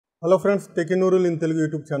Hello friends, techie Noorul in Telugu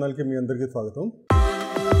YouTube ఛానల్కి మీ అందరికీ స్వాగతం.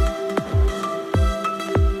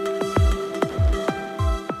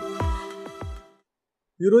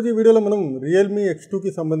 ఈరోజు ఈ వీడియోలో మనం రియల్మీ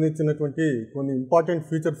X2కి సంబంధించినటువంటి కొన్ని ఇంపార్టెంట్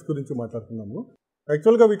ఫీచర్స్ గురించి మాట్లాడుతున్నాము.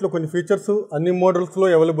 యాక్చువల్గా వీటిలో కొన్ని ఫీచర్స్ అన్ని మోడల్స్లో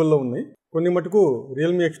అవైలబుల్లో ఉన్నాయి, కొన్ని మటుకు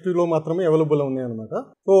రియల్మీ X2లో మాత్రమే అవైలబుల్లో ఉన్నాయి అన్నమాట.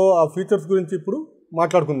 సో ఆ ఫీచర్స్ గురించి ఇప్పుడు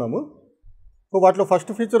మాట్లాడుకుందాము. సో వాటిలో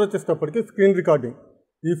ఫస్ట్ ఫీచర్ వచ్చేటప్పటికి స్క్రీన్ రికార్డింగ్.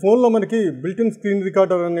 ఈ ఫోన్లో మనకి బిల్టిన్ స్క్రీన్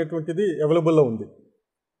రికార్డర్ అనేటువంటిది అవైలబుల్లో ఉంది.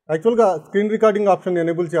 యాక్చువల్గా స్క్రీన్ రికార్డింగ్ ఆప్షన్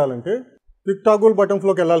ఎనేబుల్ చేయాలంటే క్విక్ టాగుల్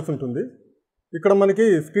బటన్స్లోకి వెళ్ళాల్సి ఉంటుంది. ఇక్కడ మనకి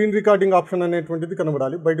స్క్రీన్ రికార్డింగ్ ఆప్షన్ అనేటువంటిది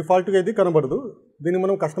కనబడాలి. బై డిఫాల్ట్గా ఇది కనబడదు, దీన్ని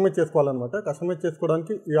మనం కస్టమైజ్ చేసుకోవాలన్నమాట. కస్టమైజ్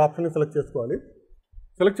చేసుకోవడానికి ఈ ఆప్షన్ని సెలెక్ట్ చేసుకోవాలి.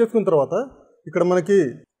 సెలెక్ట్ చేసుకున్న తర్వాత ఇక్కడ మనకి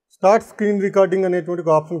స్టార్ట్ స్క్రీన్ రికార్డింగ్ అనేటువంటి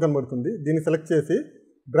ఒక ఆప్షన్ కనబడుతుంది. దీన్ని సెలెక్ట్ చేసి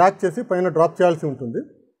డ్రాగ్ చేసి పైన డ్రాప్ చేయాల్సి ఉంటుంది.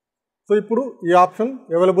 సో ఇప్పుడు ఈ ఆప్షన్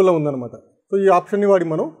అవైలబుల్లో ఉందన్నమాట. సో ఈ ఆప్షన్ని వాడి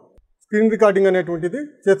మనం స్క్రీన్ రికార్డింగ్ అనేటువంటిది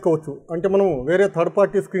చేసుకోవచ్చు. అంటే మనం వేరే థర్డ్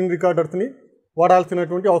పార్టీ స్క్రీన్ రికార్డర్స్ని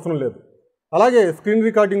వాడాల్సినటువంటి అవసరం లేదు. అలాగే స్క్రీన్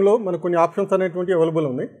రికార్డింగ్లో మనకు కొన్ని ఆప్షన్స్ అనేటువంటి అవైలబుల్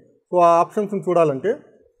ఉన్నాయి. సో ఆ ఆప్షన్స్ని చూడాలంటే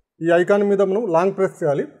ఈ ఐకాన్ మీద మనం లాంగ్ ప్రెస్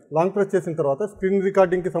చేయాలి. లాంగ్ ప్రెస్ చేసిన తర్వాత స్క్రీన్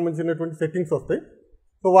రికార్డింగ్కి సంబంధించినటువంటి సెట్టింగ్స్ వస్తాయి.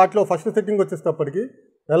 సో వాటిలో ఫస్ట్ సెట్టింగ్ వచ్చేటప్పటికి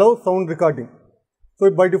allow sound recording.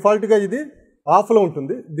 So by డిఫాల్ట్గా ఇది ఆఫ్లో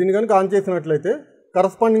ఉంటుంది. దీన్ని కనుక ఆన్ చేసినట్లయితే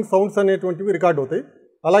కరస్పాండింగ్ సౌండ్స్ అనేటువంటివి రికార్డ్ అవుతాయి.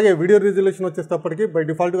 అలాగే వీడియో రిజల్యూషన్ వచ్చేటప్పటికి బై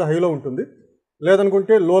డిఫాల్ట్గా హైలో ఉంటుంది,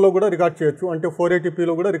 లేదనుకుంటే లోలో కూడా రికార్డ్ చేయొచ్చు, అంటే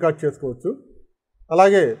 480pలో కూడా రికార్డ్ చేసుకోవచ్చు.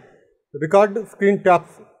 అలాగే రికార్డ్ స్క్రీన్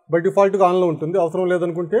ట్యాప్స్ బై డిఫాల్ట్గా ఆన్లో ఉంటుంది, అవసరం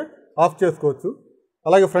లేదనుకుంటే ఆఫ్ చేసుకోవచ్చు.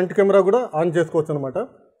 అలాగే ఫ్రంట్ కెమెరా కూడా ఆన్ చేసుకోవచ్చు అనమాట.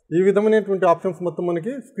 ఈ విధమైనటువంటి ఆప్షన్స్ మొత్తం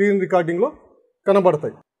మనకి స్క్రీన్ రికార్డింగ్లో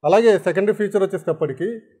కనబడతాయి. అలాగే సెకండరీ ఫీచర్ వచ్చేటప్పటికి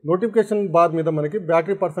నోటిఫికేషన్ బార్ మీద మనకి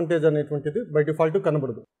బ్యాటరీ పర్సంటేజ్ అనేటువంటిది బై డిఫాల్ట్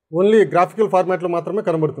కనబడదు, ఓన్లీ గ్రాఫికల్ ఫార్మాట్లో మాత్రమే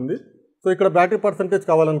కనబడుతుంది. సో ఇక్కడ బ్యాటరీ పర్సంటేజ్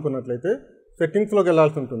కావాలనుకున్నట్లయితే సెట్టింగ్స్లోకి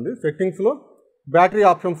వెళ్ళాల్సి ఉంటుంది. సెట్టింగ్స్లో బ్యాటరీ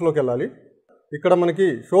ఆప్షన్స్లోకి వెళ్ళాలి. ఇక్కడ మనకి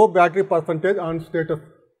show battery percentage on status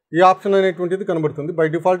ఈ ఆప్షన్ అనేటువంటిది కనబడుతుంది. బై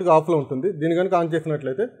డిఫాల్ట్గా ఆఫ్లో ఉంటుంది. దీని కనుక ఆన్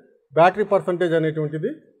చేసినట్లయితే బ్యాటరీ పర్సంటేజ్ అనేటువంటిది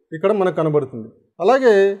ఇక్కడ మనకు కనబడుతుంది.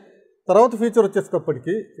 అలాగే తర్వాత ఫీచర్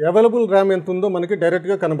వచ్చేటప్పటికి అవైలబుల్ ర్యామ్ ఎంత ఉందో మనకి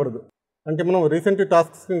డైరెక్ట్గా కనబడదు. అంటే మనం రీసెంట్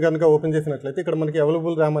టాస్క్స్ కనుక ఓపెన్ చేసినట్లయితే ఇక్కడ మనకి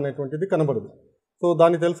అవైలబుల్ ర్యామ్ అనేటువంటిది కనబడదు. సో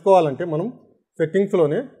దాన్ని తెలుసుకోవాలంటే మనం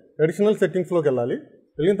సెట్టింగ్స్లోనే అడిషనల్ సెట్టింగ్స్లోకి వెళ్ళాలి.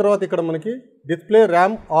 వెళ్ళిన తర్వాత ఇక్కడ మనకి display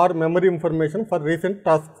RAM are memory information for recent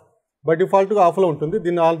tasks by డిఫాల్ట్గా ఆఫ్లో ఉంటుంది,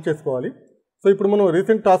 దీన్ని ఆన్ చేసుకోవాలి. సో ఇప్పుడు మనం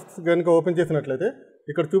రీసెంట్ టాస్క్స్ కనుక ఓపెన్ చేసినట్లయితే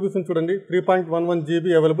ఇక్కడ చూపిస్తుంది చూడండి, 3.11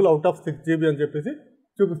 GB available out of 6 GB అని చెప్పేసి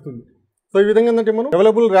చూపిస్తుంది. సో ఈ విధంగా ఏంటంటే మనం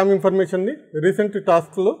అవైలబుల్ ర్యామ్ ఇన్ఫర్మేషన్ని రీసెంట్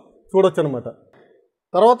టాస్క్లో చూడొచ్చు అనమాట.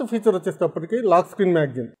 తర్వాత ఫీచర్ వచ్చేటప్పటికి లాక్ స్క్రీన్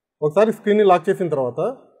మ్యాగజైన్. ఒకసారి స్క్రీన్ని లాక్ చేసిన తర్వాత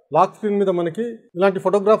లాక్ స్క్రీన్ మీద మనకి ఇలాంటి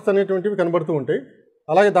ఫోటోగ్రాఫ్స్ అనేటువంటివి కనబడుతూ ఉంటాయి.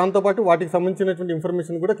 అలాగే దాంతోపాటు వాటికి సంబంధించినటువంటి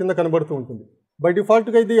ఇన్ఫర్మేషన్ కూడా కింద కనబడుతూ ఉంటుంది. బై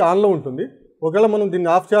డిఫాల్ట్గా ఇది ఆన్లో ఉంటుంది. ఒకవేళ మనం దీన్ని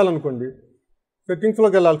ఆఫ్ చేయాలనుకోండి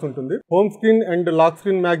సెట్టింగ్స్లోకి వెళ్ళాల్సి ఉంటుంది. Home screen and lock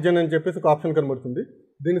screen magazine అని చెప్పేసి ఒక ఆప్షన్ కనబడుతుంది,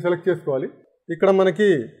 దీన్ని సెలెక్ట్ చేసుకోవాలి. ఇక్కడ మనకి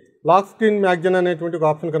లాక్ స్క్రీన్ మ్యాగజైన్ అనేటువంటి ఒక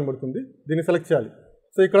ఆప్షన్ కనబడుతుంది, దీన్ని సెలెక్ట్ చేయాలి.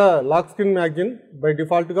 సో ఇక్కడ లాక్ స్క్రీన్ మ్యాగజైన్ బై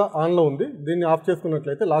డిఫాల్ట్గా ఆన్లో ఉంది. దీన్ని ఆఫ్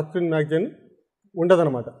చేసుకున్నట్లయితే లాక్ స్క్రీన్ మ్యాగజైన్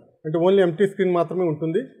ఉండదన్నమాట, అంటే ఓన్లీ ఎంటీ స్క్రీన్ మాత్రమే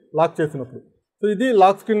ఉంటుంది లాక్ చేసినప్పుడు. సో ఇది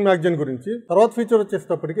లాక్ స్క్రీన్ మ్యాగజైన్ గురించి. తర్వాత ఫీచర్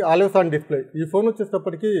వచ్చేటప్పటికి ఆల్వేస్ ఆన్ డిస్ప్లే. ఈ ఫోన్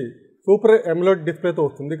వచ్చేటప్పటికి సూపర్ ఎమ్యులేడ్ డిస్ప్లేతో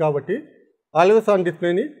వస్తుంది కాబట్టి ఆల్వేస్ ఆన్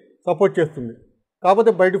డిస్ప్లేని సపోర్ట్ చేస్తుంది.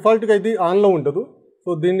 కాకపోతే బై డిఫాల్ట్గా ఇది ఆన్లో ఉండదు.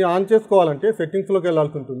 సో దీన్ని ఆన్ చేసుకోవాలంటే సెట్టింగ్స్లోకి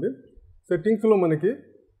వెళ్ళాల్సి ఉంటుంది. సెట్టింగ్స్లో మనకి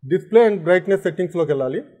డిస్ప్లే అండ్ బ్రైట్నెస్ సెట్టింగ్స్లోకి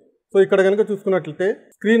వెళ్ళాలి. సో ఇక్కడ కనుక చూసుకున్నట్లయితే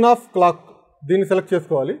స్క్రీన్ ఆఫ్ క్లాక్ దీన్ని సెలెక్ట్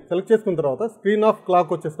చేసుకోవాలి. సెలెక్ట్ చేసుకున్న తర్వాత స్క్రీన్ ఆఫ్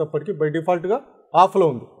క్లాక్ వచ్చేటప్పటికి బై డిఫాల్ట్గా ఆఫ్లో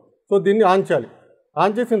ఉంది. సో దీన్ని ఆన్ చేయాలి.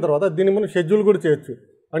 ఆన్ చేసిన తర్వాత దీన్ని మనం షెడ్యూల్ కూడా చేయొచ్చు,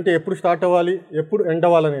 అంటే ఎప్పుడు స్టార్ట్ అవ్వాలి ఎప్పుడు ఎండ్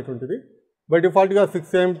అవ్వాలి అనేటువంటిది. బై డిఫాల్ట్గా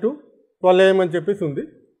 6 AM to 12 AM అని చెప్పేసి ఉంది.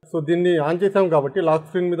 సో దీన్ని ఆన్ చేసాం కాబట్టి లాక్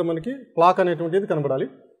స్క్రీన్ మీద మనకి క్లాక్ అనేటువంటిది కనబడాలి.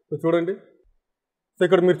 సో చూడండి, సో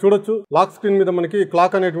ఇక్కడ మీరు చూడొచ్చు లాక్ స్క్రీన్ మీద మనకి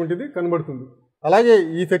క్లాక్ అనేటువంటిది కనబడుతుంది. అలాగే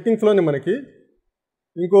ఈ సెట్టింగ్స్లోనే మనకి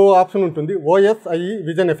ఇంకో ఆప్షన్ ఉంటుంది, OSIE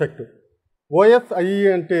విజన్ ఎఫెక్ట్. OSIE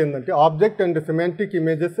అంటే ఏంటంటే object and semantic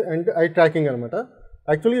images and I tracking అనమాట.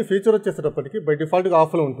 యాక్చువల్లీ ఈ ఫీచర్ వచ్చేటప్పటికి బై డిఫాల్ట్గా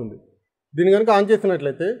ఆఫ్లో ఉంటుంది. దీన్ని కనుక ఆన్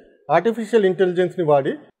చేసినట్లయితే ఆర్టిఫిషియల్ ఇంటెలిజెన్స్ని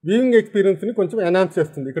వాడి వ్యూయింగ్ ఎక్స్పీరియన్స్ని కొంచెం ఎన్హాన్స్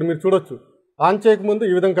చేస్తుంది. ఇక్కడ మీరు చూడొచ్చు ఆన్ చేయకముందు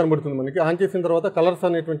ఈ విధంగా కనబడుతుంది మనకి, ఆన్ చేసిన తర్వాత కలర్స్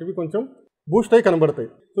అనేటువంటివి కొంచెం బూస్ట్ అయి కనబడతాయి.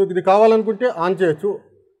 సో ఇది కావాలనుకుంటే ఆన్ చేయొచ్చు,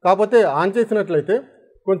 కాకపోతే ఆన్ చేసినట్లయితే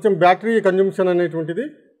కొంచెం బ్యాటరీ కన్జంప్షన్ అనేటువంటిది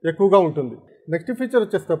ఎక్కువగా ఉంటుంది. నెక్స్ట్ ఫీచర్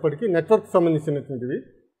వచ్చేటప్పటికి నెట్వర్క్ సంబంధించినటువంటివి.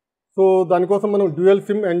 సో దానికోసం మనం డ్యూయల్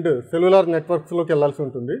సిమ్ అండ్ సెల్యులార్ నెట్వర్క్స్లోకి వెళ్ళాల్సి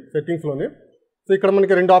ఉంటుంది సెట్టింగ్స్లోనే. సో ఇక్కడ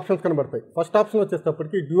మనకి 2 ఆప్షన్స్ కనబడతాయి. ఫస్ట్ ఆప్షన్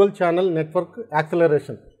వచ్చేటప్పటికి dual channel network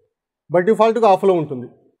acceleration by డిఫాల్ట్గా ఆఫ్లో ఉంటుంది.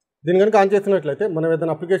 దీన్ని కనుక ఆన్ చేసినట్లయితే మనం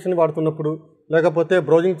ఏదైనా అప్లికేషన్ వాడుతున్నప్పుడు లేకపోతే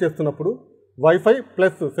బ్రౌజింగ్ చేస్తున్నప్పుడు వైఫై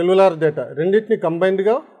ప్లస్ సెల్యులార్ డేటా రెండింటిని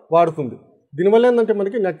కంబైన్డ్గా వాడుతుంది. దీనివల్ల ఏంటంటే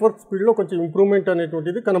మనకి నెట్వర్క్ స్పీడ్లో కొంచెం ఇంప్రూవ్మెంట్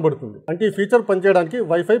అనేటువంటిది కనబడుతుంది. అంటే ఈ ఫీచర్ పనిచేయడానికి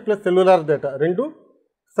వైఫై ప్లస్ సెల్యులార్ డేటా రెండు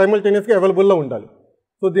సైమల్టేనియస్గా అవైలబుల్లో ఉండాలి.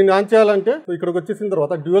 సో దీన్ని ఆన్ చేయాలంటే ఇక్కడికి వచ్చేసిన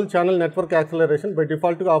తర్వాత dual channel network acceleration by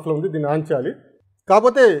డిఫాల్ట్గా ఆఫ్లో ఉంది, దీన్ని ఆన్ చేయాలి.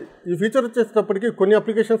 కాకపోతే ఈ ఫీచర్ వచ్చేటప్పటికి కొన్ని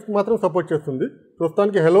అప్లికేషన్స్కి మాత్రం సపోర్ట్ చేస్తుంది.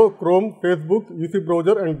 ప్రస్తుతానికి hello, chrome, Facebook, UC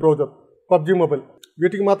browser and browser, PUBG mobile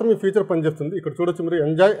వీటికి మాత్రం ఈ ఫీచర్ పనిచేస్తుంది. ఇక్కడ చూడొచ్చు మీరు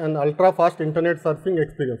enjoy and ultra fast internet surfing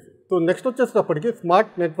experience. So next వచ్చేటప్పటికి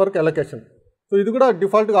స్మార్ట్ నెట్వర్క్ అలొకేషన్. సో ఇది కూడా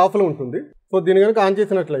డిఫాల్ట్గా ఆఫ్లో ఉంటుంది. సో దీని కనుక ఆన్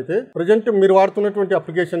చేసినట్లయితే ప్రజెంట్ మీరు వాడుతున్నటువంటి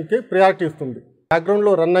అప్లికేషన్కి ప్రయారిటీ ఇస్తుంది.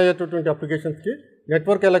 బ్యాక్గ్రౌండ్లో రన్ అయ్యేటటువంటి అప్లికేషన్స్కి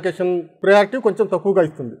నెట్వర్క్ అలొకేషన్ ప్రయారిటీ కొంచెం తక్కువగా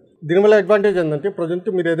ఇస్తుంది. దీనివల్ల అడ్వాంటేజ్ ఏంటంటే ప్రజెంట్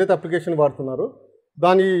మీరు ఏదైతే అప్లికేషన్ వాడుతున్నారో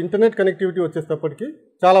దాని ఇంటర్నెట్ కనెక్టివిటీ వచ్చేటప్పటికి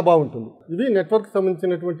చాలా బాగుంటుంది. ఇవి నెట్వర్క్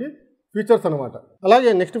సంబంధించినటువంటి ఫీచర్స్ అనమాట. అలాగే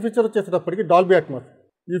నెక్స్ట్ ఫీచర్ వచ్చేటప్పటికి డాల్బీ అట్మాస్.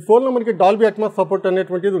 ఈ ఫోన్లో మనకి డాల్బీ అట్మాస్ సపోర్ట్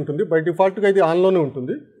అనేటువంటిది ఉంటుంది. బై డిఫాల్ట్గా ఇది ఆన్లోనే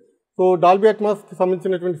ఉంటుంది. సో డాల్బీ అట్మాస్కి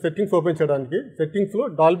సంబంధించినటువంటి సెట్టింగ్స్ ఓపెన్ చేయడానికి సెట్టింగ్స్లో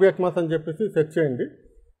డాల్బీ అట్మాస్ అని చెప్పేసి సెర్చ్ చేయండి.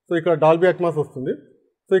 సో ఇక్కడ డాల్బీ అట్మాస్ వస్తుంది.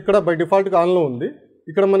 సో ఇక్కడ బై డిఫాల్ట్గా ఆన్లో ఉంది.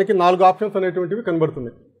 ఇక్కడ మనకి 4 ఆప్షన్స్ అనేటువంటివి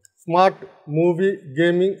కనబడుతున్నాయి. Smart, movie,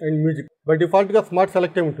 gaming and music. By డిఫాల్ట్గా స్మార్ట్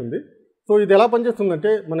సెలెక్ట్ అయి ఉంటుంది. సో ఇది ఎలా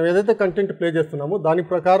పనిచేస్తుందంటే మనం ఏదైతే కంటెంట్ ప్లే చేస్తున్నామో దాని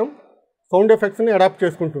ప్రకారం సౌండ్ ఎఫెక్ట్స్ని అడాప్ట్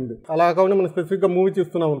చేసుకుంటుంది. అలా కాకుండా మనం స్పెసిఫిక్గా మూవీ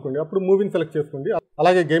చూస్తున్నాం అనుకోండి, అప్పుడు మూవీని సెలెక్ట్ చేసుకోండి.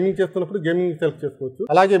 అలాగే గేమింగ్ చేస్తున్నప్పుడు గేమింగ్ సెలెక్ట్ చేసుకోవచ్చు.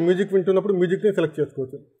 అలాగే మ్యూజిక్ వింటున్నప్పుడు మ్యూజిక్ని సెలెక్ట్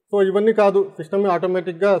చేసుకోవచ్చు. సో ఇవన్నీ కాదు, సిస్టమ్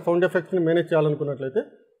ఆటోమేటిక్గా సౌండ్ ఎఫెక్ట్స్ని మేనేజ్ చేయాలనుకున్నట్లయితే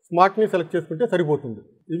స్మార్ట్ని సెలెక్ట్ చేసుకుంటే సరిపోతుంది.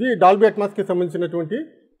 ఇవి డాల్బీ అట్మాస్కి సంబంధించినటువంటి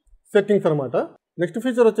సెట్టింగ్స్ అనమాట. నెక్స్ట్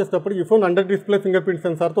ఫీచర్ వచ్చేటప్పుడు ఈ phone under display finger print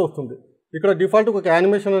సెన్సార్తో వస్తుంది. ఇక్కడ డిఫాల్ట్ ఒక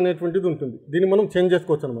యానిమేషన్ అనేటువంటిది ఉంటుంది. దీన్ని మనం చేంజ్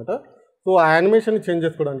చేసుకోవచ్చు అనమాట. సో ఆ యానిమేషన్ని చేంజ్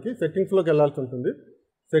చేసుకోవడానికి సెట్టింగ్స్లోకి వెళ్ళాల్సి ఉంటుంది.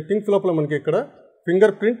 సెట్టింగ్స్ లోపల మనకి ఇక్కడ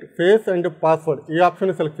finger print, face and password ఈ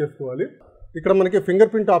ఆప్షన్ని సెలెక్ట్ చేసుకోవాలి. ఇక్కడ మనకి ఫింగర్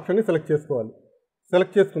ప్రింట్ ఆప్షన్ని సెలెక్ట్ చేసుకోవాలి.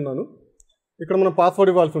 సెలెక్ట్ చేసుకున్నాను. ఇక్కడ మనం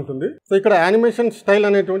పాస్వర్డ్ ఇవ్వాల్సి ఉంటుంది. సో ఇక్కడ యానిమేషన్ స్టైల్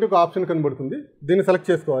అనేటువంటి ఒక ఆప్షన్ కనబడుతుంది, దీన్ని సెలెక్ట్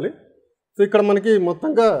చేసుకోవాలి. సో ఇక్కడ మనకి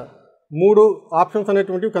మొత్తంగా 3 ఆప్షన్స్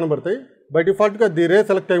అనేటువంటివి కనబడతాయి. బై డిఫాల్ట్గా ది రే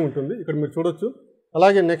సెలెక్ట్ అయి ఉంటుంది, ఇక్కడ మీరు చూడొచ్చు.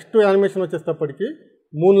 అలాగే నెక్స్ట్ యానిమేషన్ వచ్చేటప్పటికి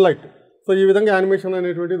మూన్ లైట్. సో ఈ విధంగా యానిమేషన్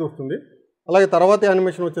అనేటువంటిది వస్తుంది. అలాగే తర్వాత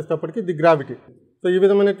యానిమేషన్ వచ్చేటప్పటికి ది గ్రావిటీ. సో ఈ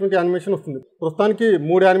విధమైనటువంటి యానిమేషన్ వస్తుంది. ప్రస్తుతానికి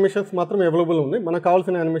 3 యానిమేషన్స్ మాత్రం అవైలబుల్ ఉన్నాయి. మనకు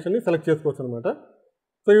కావాల్సిన యానిమేషన్ని సెలెక్ట్ చేసుకోవచ్చు అనమాట.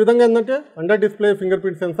 సో ఈ విధంగా ఏంటంటే under display finger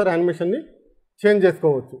print censor యానిమేషన్ని change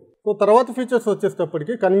చేసుకోవచ్చు. సో తర్వాత ఫీచర్స్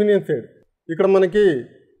వచ్చేటప్పటికి కన్వీనియన్స్ ఎయిడ్. ఇక్కడ మనకి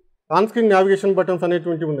ఆన్ స్క్రీన్ నావిగేషన్ బటన్స్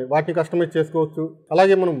అనేటువంటివి ఉన్నాయి, వాటిని కస్టమైజ్ చేసుకోవచ్చు.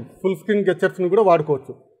 అలాగే మనం ఫుల్ స్క్రీన్ గెస్చర్స్ని కూడా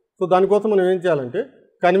వాడుకోవచ్చు. సో దానికోసం మనం ఏం చేయాలంటే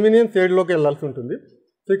కన్వీనియన్స్ ఎయిడ్లోకి వెళ్ళాల్సి ఉంటుంది.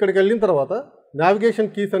 సో ఇక్కడికి వెళ్ళిన తర్వాత నావిగేషన్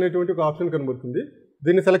కీస్ అనేటువంటి ఒక ఆప్షన్ కనబడుతుంది,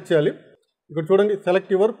 దీన్ని సెలెక్ట్ చేయాలి. ఇక్కడ చూడండి,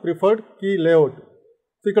 select your preferred key layout.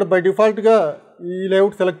 So ఇక్కడ బై డిఫాల్ట్గా ఈ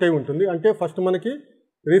లేఅవుట్ సెలెక్ట్ అయి ఉంటుంది. అంటే ఫస్ట్ మనకి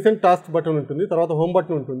రీసెంట్ టాస్క్ బటన్ ఉంటుంది, తర్వాత హోమ్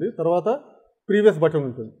బటన్ ఉంటుంది, తర్వాత ప్రీవియస్ బటన్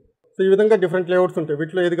ఉంటుంది. సో ఈ విధంగా డిఫరెంట్ లేఅవుట్స్ ఉంటాయి.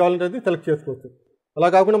 వీటిలో ఏది కావాలంటే అది సెలెక్ట్ చేసుకోవచ్చు. అలా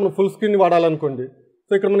కాకుండా మనం ఫుల్ స్క్రీన్ వాడాలనుకోండి.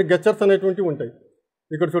 సో ఇక్కడ మనకి గెస్చర్స్ అనేటువంటివి ఉంటాయి.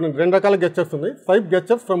 ఇక్కడ చూడండి 2 రకాల గెస్చర్స్ ఉన్నాయి. Swipe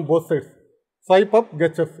gestures from both sides, swipe up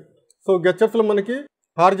gestures. So గెస్చర్స్లో మనకి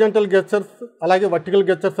హారిజంటల్ గెస్చర్స్ అలాగే వర్టికల్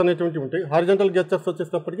గెస్చర్స్ అనేటువంటివి ఉంటాయి. హారిజంటల్ గెస్చర్స్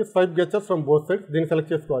వచ్చేటప్పటికి swipe gestures from both sides, దీన్ని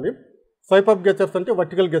సెలెక్ట్ చేసుకోవాలి. స్వైప్ అప్ గెస్చర్స్ అంటే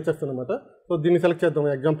వర్టికల్ గెస్చర్స్ అనమాట. సో దీన్ని సెలెక్ట్ చేద్దాం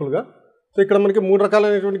ఎగ్జాంపుల్గా. సో ఇక్కడ మనకి 3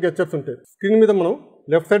 రకాలైనటువంటి గెస్చర్స్ ఉంటాయి. స్క్రీన్ మీద మనం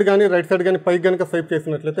లెఫ్ట్ సైడ్ కానీ రైట్ సైడ్ కానీ పైకి కనుక స్వైప్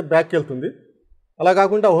చేసినట్లయితే బ్యాక్కి వెళ్తుంది. అలా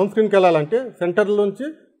కాకుండా హోమ్ స్క్రీన్కి వెళ్ళాలంటే సెంటర్లోంచి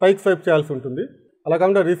పైకి స్వైప్ చేయాల్సి ఉంటుంది. అలా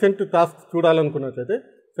కాకుండా రీసెంట్ టాస్క్ చూడాలనుకున్నట్లయితే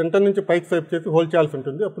సెంటర్ నుంచి పైకి స్వైప్ చేసి హోల్డ్ చేయాల్సి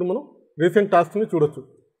ఉంటుంది. అప్పుడు మనం రీసెంట్ టాస్క్ని చూడొచ్చు.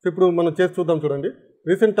 సో ఇప్పుడు మనం చేసి చూద్దాం. చూడండి,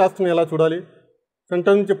 రీసెంట్ టాస్క్ని ఎలా చూడాలి?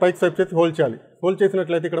 సెంటర్ నుంచి పైకి స్వైప్ చేసి హోల్డ్ చేయాలి. హోల్డ్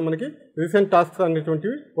చేసినట్లయితే ఇక్కడ మనకి రీసెంట్ టాస్క్స్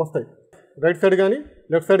అనేటువంటివి వస్తాయి. రైట్ సైడ్ కానీ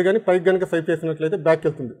లెఫ్ట్ సైడ్ కానీ పైకి కనుక స్వైప్ చేసినట్లయితే బ్యాక్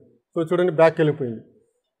వెళ్తుంది. సో చూడండి, బ్యాక్ వెళ్ళిపోయింది.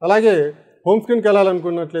 అలాగే హోమ్ స్క్రీన్కి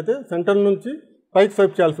వెళ్ళాలనుకున్నట్లయితే సెంటర్ నుంచి పైకి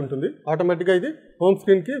స్వైప్ చేయాల్సి ఉంటుంది. ఆటోమేటిక్గా ఇది హోమ్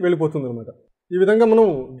స్క్రీన్కి వెళ్ళిపోతుంది అనమాట. ఈ విధంగా మనం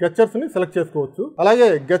గెస్చర్స్ని సెలెక్ట్ చేసుకోవచ్చు. అలాగే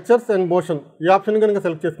గెస్చర్స్ అండ్ మోషన్ ఈ ఆప్షన్ కనుక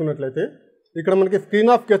సెలెక్ట్ చేసుకున్నట్లయితే ఇక్కడ మనకి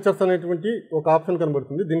స్క్రీన్ ఆఫ్ గెస్చర్స్ అనేటువంటి ఒక ఆప్షన్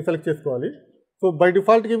కనబడుతుంది, దీన్ని సెలెక్ట్ చేసుకోవాలి. సో బై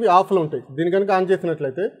డిఫాల్ట్కి ఇవి ఆఫ్లో ఉంటాయి. దీన్ని కనుక ఆన్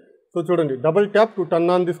చేసినట్లయితే సో చూడండి, double tap to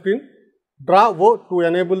turn on the screen, draw oh to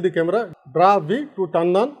enable the camera, draw we to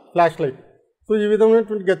turn on flash light. So ఈ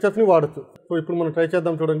విధమైనటువంటి గెస్చర్స్ని వాడచ్చు. సో ఇప్పుడు మనం ట్రై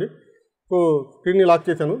చేద్దాం. చూడండి, సో స్క్రీన్ని లాక్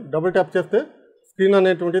చేశాను. డబుల్ ట్యాప్ చేస్తే స్క్రీన్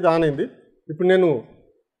అనేటువంటిది ఆన్ అయింది. ఇప్పుడు నేను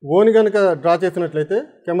ఓని కనుక డ్రా చేసినట్లయితే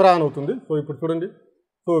కెమెరా ఆన్ అవుతుంది. సో ఇప్పుడు చూడండి,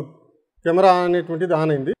 సో కెమెరా అనేటువంటిది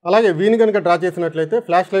ఆన్ అయింది. అలాగే వీని కనుక డ్రా చేసినట్లయితే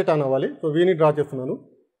ఫ్లాష్ లైట్ ఆన్ అవ్వాలి. సో వీని డ్రా చేస్తున్నాను.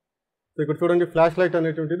 సో ఇక్కడ చూడండి, ఫ్లాష్ లైట్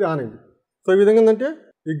అనేటువంటిది ఆన్ అయింది. సో ఈ విధంగా ఏంటంటే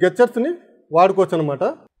ఈ గెస్చర్స్ని వాడుకోవచ్చు అనమాట.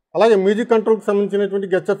 అలాగే మ్యూజిక్ కంట్రోల్కి సంబంధించినటువంటి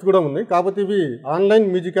గెస్చర్స్ కూడా ఉన్నాయి, కాకపోతే ఇవి ఆన్లైన్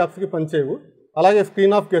మ్యూజిక్ యాప్స్కి పనిచేయవు. అలాగే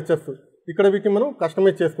స్క్రీన్ ఆఫ్ గెస్చర్స్, ఇక్కడ వీటిని మనం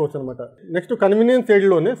కస్టమైజ్ చేసుకోవచ్చు అనమాట. Next convenience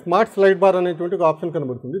సైడ్లోనే smart slide bar అనేటువంటి ఒక ఆప్షన్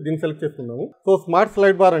కనబడుతుంది. దీన్ని సెలెక్ట్ చేసుకున్నాము. సో స్మార్ట్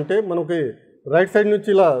స్లైడ్ బార్ అంటే మనకి రైట్ సైడ్ నుంచి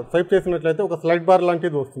ఇలా స్వైప్ చేసినట్లయితే ఒక స్లైడ్ బార్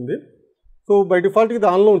లాంటిది వస్తుంది. సో బై డిఫాల్ట్ ఇది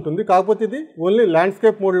ఆన్లో ఉంటుంది, కాకపోతే ఇది ఓన్లీ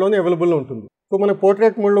ల్యాండ్స్కేప్ మోడ్లోనే అవైలబుల్లో ఉంటుంది. సో మన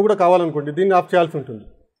పోర్ట్రేట్ మోడ్లో కూడా కావాలనుకోండి దీన్ని ఆఫ్ చేయాల్సి ఉంటుంది.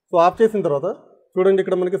 సో ఆఫ్ చేసిన తర్వాత చూడండి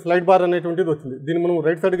ఇక్కడ మనకి స్లైడ్ బార్ అనేటువంటిది వచ్చింది. దీన్ని మనం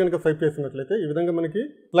రైట్ సైడ్ కనుక స్వైప్ చేసినట్లయితే ఈ విధంగా మనకి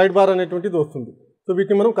స్లైడ్ బార్ అనేటువంటిది వస్తుంది. సో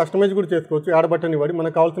వీటిని మనం కస్టమైజ్ కూడా చేసుకోవచ్చు. యాడ్ బటన్ వాడి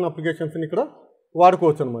మనకు కావాల్సిన అప్లికేషన్స్ని ఇక్కడ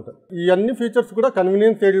వాడుకోవచ్చు అనమాట. ఈ అన్ని ఫీచర్స్ కూడా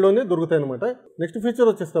కన్వీనియన్స్ సైడ్లోనే దొరుకుతాయి అనమాట. నెక్స్ట్ ఫీచర్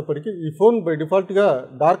వచ్చేటప్పటికి ఈ ఫోన్ బై డిఫాల్ట్గా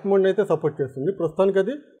డార్క్ మోడ్ని అయితే సపోర్ట్ చేస్తుంది. ప్రస్తుతానికి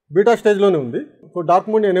అది బీటా స్టేజ్లోనే ఉంది. సో డార్క్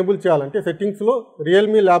మోడ్ని ఎనేబుల్ చేయాలంటే సెట్టింగ్స్లో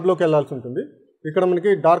రియల్మీ ల్యాబ్లోకి వెళ్ళాల్సి ఉంటుంది. ఇక్కడ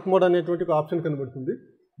మనకి డార్క్ మోడ్ అనేటువంటి ఒక ఆప్షన్ కనబడుతుంది.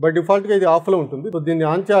 బై డిఫాల్ట్గా ఇది ఆఫ్లో ఉంటుంది. సో దీన్ని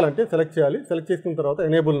ఆన్ చేయాలంటే సెలెక్ట్ చేయాలి. సెలెక్ట్ చేసుకున్న తర్వాత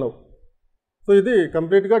ఎనేబుల్ నౌ. సో ఇది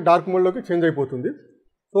కంప్లీట్గా డార్క్ మోడ్లోకి చేంజ్ అయిపోతుంది.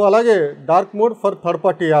 సో అలాగే dark mode for third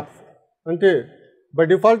party apps అంటే బై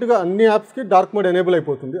డిఫాల్ట్గా అన్ని యాప్స్కి డార్క్ మోడ్ ఎనేబుల్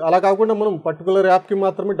అయిపోతుంది. అలా కాకుండా మనం పర్టికులర్ యాప్కి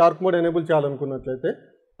మాత్రమే డార్క్ మోడ్ ఎనేబుల్ చేయాలనుకున్నట్లయితే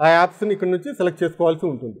ఆ యాప్స్ని ఇక్కడ నుంచి సెలెక్ట్ చేసుకోవాల్సి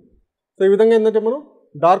ఉంటుంది. సో ఈ విధంగా ఏంటంటే మనం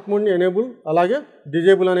డార్క్ మోడ్ని ఎనేబుల్ అలాగే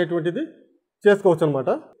డిజేబుల్ అనేటువంటిది చేసుకోవచ్చు అనమాట.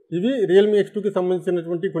 ఇవి రియల్మీ X2కి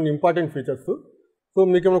సంబంధించినటువంటి కొన్ని ఇంపార్టెంట్ ఫీచర్స్. సో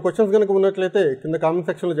మీకు ఏమైనా క్వశ్చన్స్ కనుక ఉన్నట్లయితే కింద కామెంట్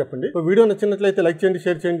సెక్షన్లో చెప్పండి. సో వీడియో నచ్చినట్లయితే లైక్ చేయండి,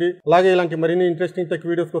 షేర్ చేయండి. అలాగే ఇలాంటి మరిన్ని ఇంట్రెస్టింగ్ టెక్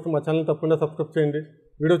వీడియోస్ కోసం మా ఛానల్ తప్పకుండా సబ్స్క్రైబ్ చేయండి.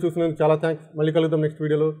 వీడియో చూసినందుకు చాలా థ్యాంక్స్. మళ్ళీ కలుద్దాం నెక్స్ట్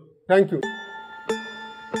వీడియోలో. Thank you.